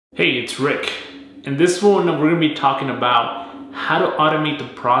Hey, it's Rick. In this one, we're going to be talking about how to automate the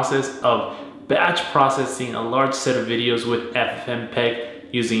process of batch processing a large set of videos with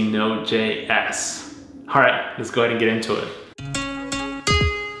FFmpeg using Node.js. All right, let's go ahead and get into it.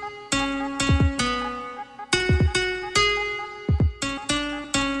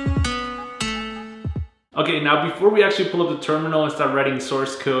 Okay, now before we actually pull up the terminal and start writing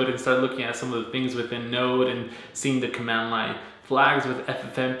source code and start looking at some of the things within Node and seeing the command line flags with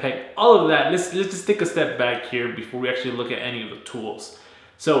FFmpeg, all of that, let's just take a step back here before we actually look at any of the tools.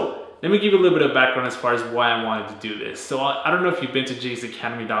 So let me give you a little bit of background as far as why I wanted to do this. So I don't know if you've been to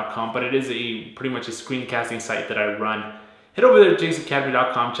jsacademy.com, but it is pretty much a screencasting site that I run. Head over there to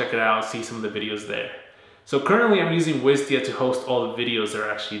jsacademy.com, check it out, see some of the videos there. So currently I'm using Wistia to host all the videos that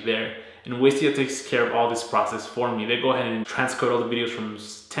are actually there. And Wistia takes care of all this process for me. They go ahead and transcode all the videos from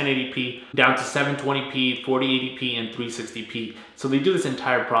 1080p down to 720p, 4080p, and 360p. So they do this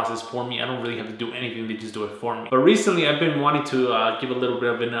entire process for me. I don't really have to do anything, they just do it for me. But recently I've been wanting to give a little bit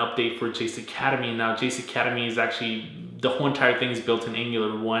of an update for JS Academy. Now JS Academy is actually, the whole entire thing is built in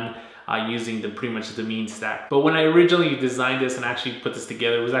Angular 1. Using pretty much the mean stack. But when I originally designed this and actually put this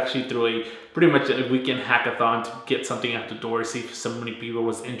together, it was actually through a pretty much a weekend hackathon to get something out the door, see if so many people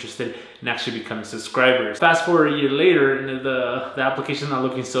was interested in actually becoming subscribers. Fast forward a year later, and the application is not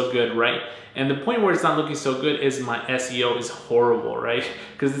looking so good, right? And the point where it's not looking so good is my SEO is horrible, right?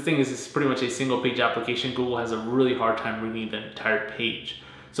 Because the thing is, it's pretty much a single page application. Google has a really hard time reading the entire page.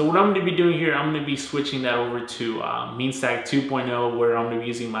 So what I'm going to be doing here, I'm going to be switching that over to MeanStack 2.0, where I'm going to be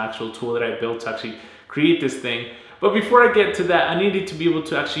using my actual tool that I built to actually create this thing. But before I get to that, I needed to be able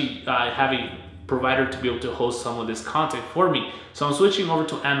to actually have a provider to be able to host some of this content for me. So I'm switching over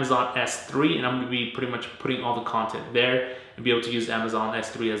to Amazon S3, and I'm going to be pretty much putting all the content there and be able to use Amazon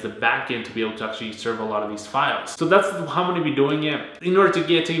S3 as the backend to be able to actually serve a lot of these files. So that's how I'm going to be doing it. In order to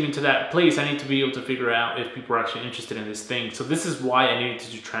get to even to that place, I need to be able to figure out if people are actually interested in this thing. So this is why I needed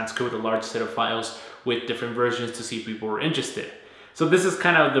to transcode a large set of files with different versions to see if people were interested. So this is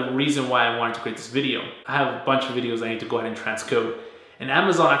kind of the reason why I wanted to create this video. I have a bunch of videos I need to go ahead and transcode. And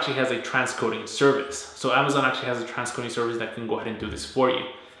Amazon actually has a transcoding service. So Amazon actually has a transcoding service that can go ahead and do this for you.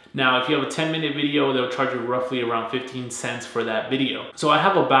 Now, if you have a 10-minute video, they'll charge you roughly around 15 cents for that video. So I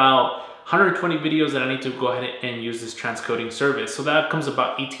have about 120 videos that I need to go ahead and use this transcoding service. So that comes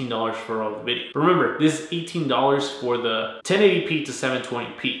about $18 for all the videos. Remember, this is $18 for the 1080p to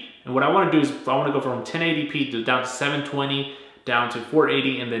 720p. And what I want to do is I want to go from 1080p to down to 720, down to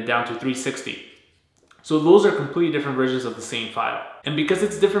 480, and then down to 360. So those are completely different versions of the same file. And because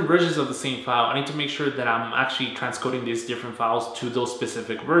it's different versions of the same file, I need to make sure that I'm actually transcoding these different files to those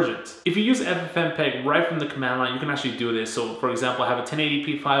specific versions. If you use FFmpeg right from the command line, you can actually do this. So for example, I have a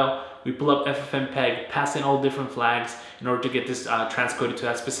 1080p file, we pull up FFmpeg, pass in all different flags in order to get this transcoded to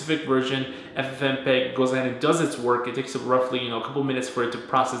that specific version. FFmpeg goes ahead and does its work. It takes roughly a couple minutes for it to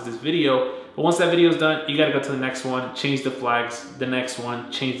process this video. But once that video is done, you gotta go to the next one, change the flags, the next one,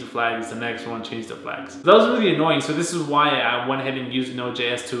 change the flags, the next one, change the flags. That was really annoying, so this is why I went ahead and used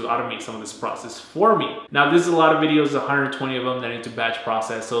Node.js to automate some of this process for me. Now, there's a lot of videos, 120 of them that I need to batch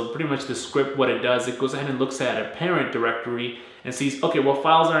process, so pretty much the script, what it does, it goes ahead and looks at a parent directory and sees, okay, what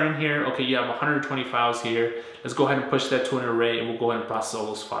files are in here? Okay, you have 120 files here. Let's go ahead and push that to an array and we'll go ahead and process all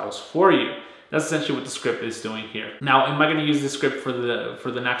those files for you. That's essentially what the script is doing here. Now, am I going to use this script for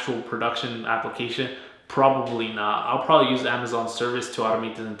the actual production application? Probably not. I'll probably use Amazon service to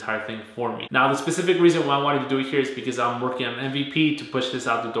automate the entire thing for me. Now, the specific reason why I wanted to do it here is because I'm working on MVP to push this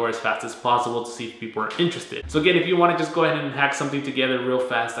out the door as fast as possible to see if people are interested. So again, if you want to just go ahead and hack something together real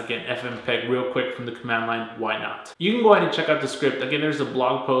fast, again, FFmpeg real quick from the command line, why not? You can go ahead and check out the script. Again, there's a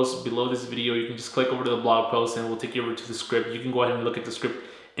blog post below this video. You can just click over to the blog post and we'll take you over to the script. You can go ahead and look at the script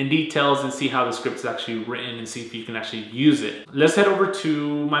in details and see how the script is actually written and see if you can actually use it. Let's head over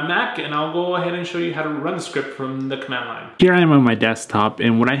to my Mac and I'll go ahead and show you how to run the script from the command line. Here I am on my desktop,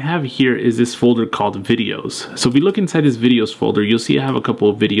 and what I have here is this folder called videos. So if you look inside this videos folder, you'll see I have a couple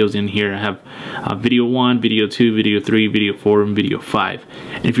of videos in here. I have video 1, video 2, video 3, video 4, and video 5.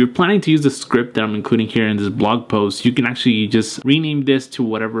 And if you're planning to use the script that I'm including here in this blog post, you can actually just rename this to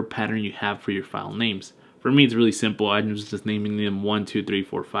whatever pattern you have for your file names. For me, it's really simple. I'm just naming them 1, 2, 3,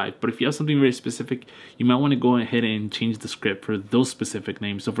 4, 5. But if you have something very specific, you might want to go ahead and change the script for those specific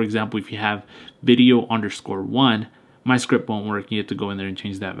names. So for example, if you have video_1, my script won't work. You have to go in there and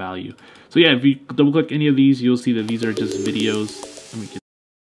change that value. So yeah, if you double click any of these, you'll see that these are just videos. Let me get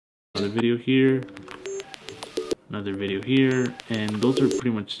another video here, another video here, and those are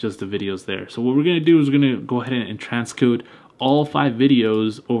pretty much just the videos there. So what we're going to do is we're going to go ahead and transcode all 5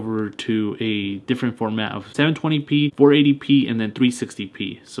 videos over to a different format of 720p, 480p, and then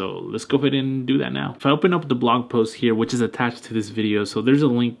 360p. So let's go ahead and do that now. If I open up the blog post here, which is attached to this video, so there's a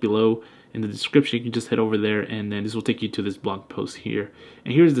link below in the description. You can just head over there and then this will take you to this blog post here.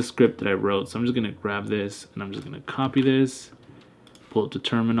 And here's the script that I wrote. So I'm just gonna grab this and I'm just gonna copy this, pull up the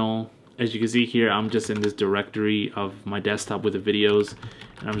terminal. As you can see here, I'm just in this directory of my desktop with the videos,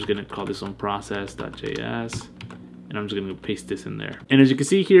 and I'm just gonna call this one process.js, and I'm just gonna paste this in there. And as you can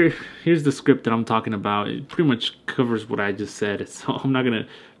see here, here's the script that I'm talking about. It pretty much covers what I just said, so I'm not gonna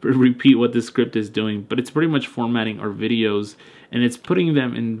repeat what this script is doing, but it's pretty much formatting our videos, and it's putting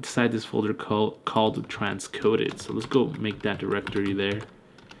them inside this folder called transcoded. So let's go make that directory there.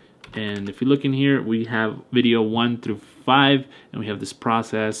 And if you look in here, we have video 1 through 5, and we have this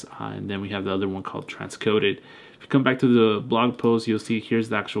process, and then we have the other one called transcoded. If you come back to the blog post, you'll see here's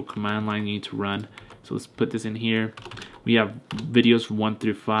the actual command line you need to run. So let's put this in here. We have videos 1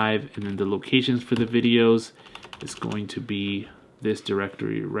 through 5, and then the locations for the videos is going to be this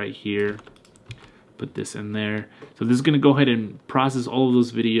directory right here. Put this in there. So this is going to go ahead and process all of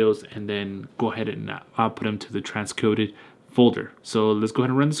those videos and then go ahead and output them to the transcoded folder. So let's go ahead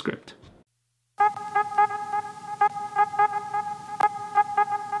and run the script.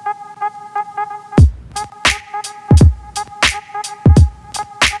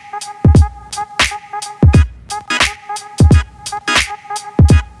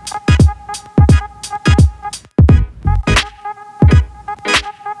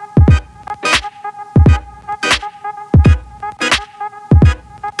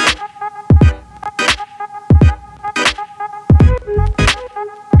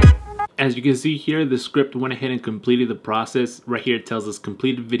 As you can see here, the script went ahead and completed the process. Right here it tells us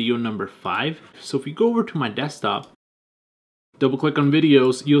completed video number 5. So if we go over to my desktop, double click on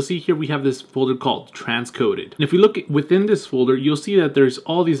videos, you'll see here we have this folder called transcoded. And if we look within this folder, you'll see that there's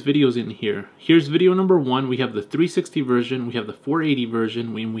all these videos in here. Here's video number 1, we have the 360 version, we have the 480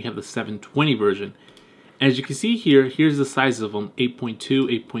 version, and we have the 720 version. As you can see here, here's the sizes of them,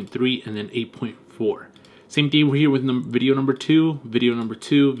 8.2, 8.3, and then 8.4. Same thing here with video number 2, video number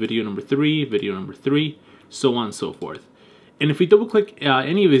 2, video number 3, video number 3, so on and so forth. And if we double click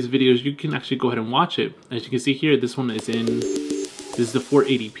any of these videos, you can actually go ahead and watch it. As you can see here, this one is this is the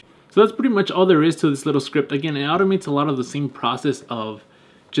 480p. So that's pretty much all there is to this little script. Again, it automates a lot of the same process of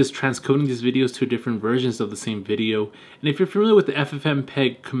just transcoding these videos to different versions of the same video. And if you're familiar with the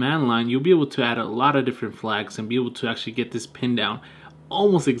FFmpeg command line, you'll be able to add a lot of different flags and be able to actually get this pinned down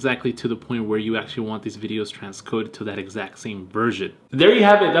almost exactly to the point where you actually want these videos transcoded to that exact same version. There you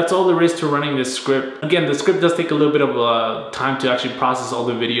have it. That's all there is to running this script. Again, the script does take a little bit of time to actually process all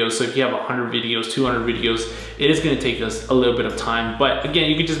the videos. So if you have 100 videos, 200 videos, it is going to take us a little bit of time. But again,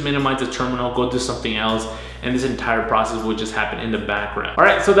 you can just minimize the terminal, go do something else, and this entire process will just happen in the background. All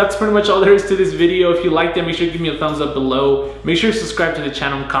right, so that's pretty much all there is to this video. If you liked it, make sure to give me a thumbs up below. Make sure to subscribe to the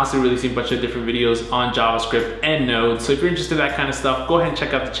channel. I'm constantly releasing a bunch of different videos on JavaScript and Node. So if you're interested in that kind of stuff, go ahead and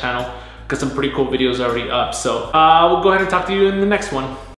check out the channel. Got some pretty cool videos already up. So we'll go ahead and talk to you in the next one.